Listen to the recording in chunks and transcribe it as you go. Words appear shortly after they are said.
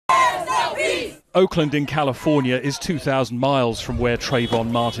Oakland in California is 2,000 miles from where Trayvon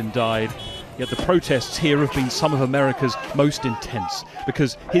Martin died. Yet the protests here have been some of America's most intense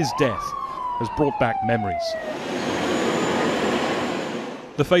because his death has brought back memories.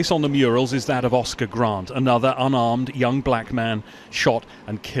 The face on the murals is that of Oscar Grant, another unarmed young black man shot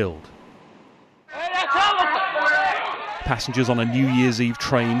and killed. Passengers on a New Year's Eve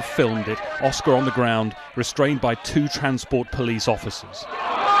train filmed it, Oscar on the ground, restrained by 2 transport police officers.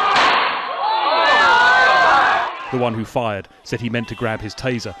 The one who fired said he meant to grab his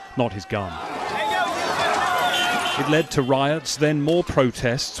taser, not his gun. It led to riots, then more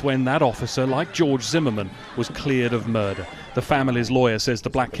protests when that officer, like George Zimmerman, was cleared of murder. The family's lawyer says the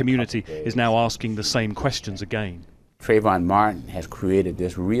black community is now asking the same questions again. Trayvon Martin has created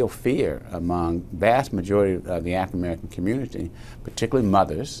this real fear among vast majority of the African American community, particularly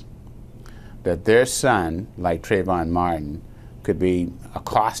mothers, that their son, like Trayvon Martin, could be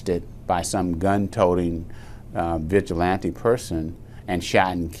accosted by some gun-toting vigilante person and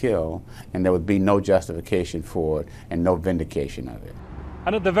shot and killed, and there would be no justification for it and no vindication of it.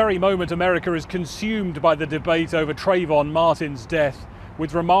 And at the very moment America is consumed by the debate over Trayvon Martin's death,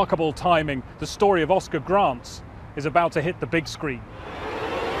 with remarkable timing, the story of Oscar Grant's is about to hit the big screen.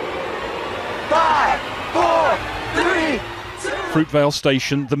 5, 4, 3, 2. Fruitvale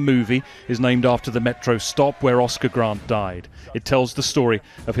Station, the movie, is named after the metro stop where Oscar Grant died. It tells the story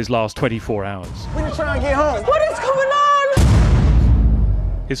of his last 24 hours. We're just trying to get home. What is going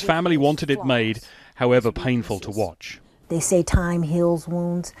on? His family wanted it made, however painful to watch. They say time heals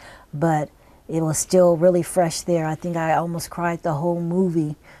wounds, but it was still really fresh there. I think I almost cried the whole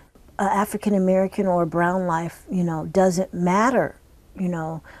movie. African American or brown life, doesn't matter,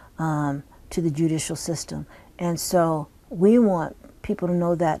 to the judicial system. And so we want people to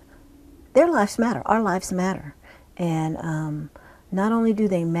know that their lives matter, our lives matter. And not only do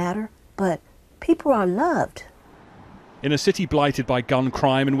they matter, but people are loved. In a city blighted by gun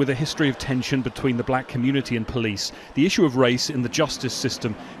crime and with a history of tension between the black community and police, the issue of race in the justice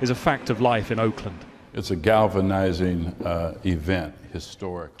system is a fact of life in Oakland. It's a galvanizing event,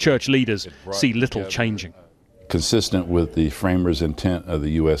 historic. Church leaders see little changing. Consistent with the framers' intent of the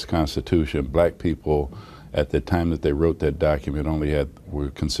U.S. Constitution, black people at the time that they wrote that document were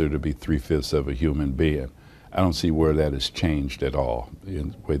considered to be 3/5 of a human being. I don't see where that has changed at all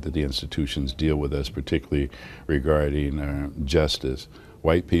in the way that the institutions deal with us, particularly regarding justice.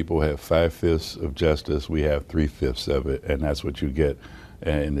 White people have 5/5 of justice, we have 3/5 of it, and that's what you get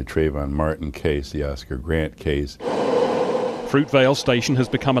in the Trayvon Martin case, the Oscar Grant case. Fruitvale Station has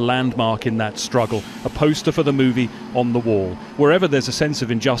become a landmark in that struggle, a poster for the movie on the wall. Wherever there's a sense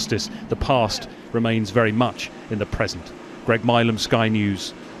of injustice, the past remains very much in the present. Greg Milam, Sky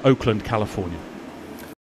News, Oakland, California.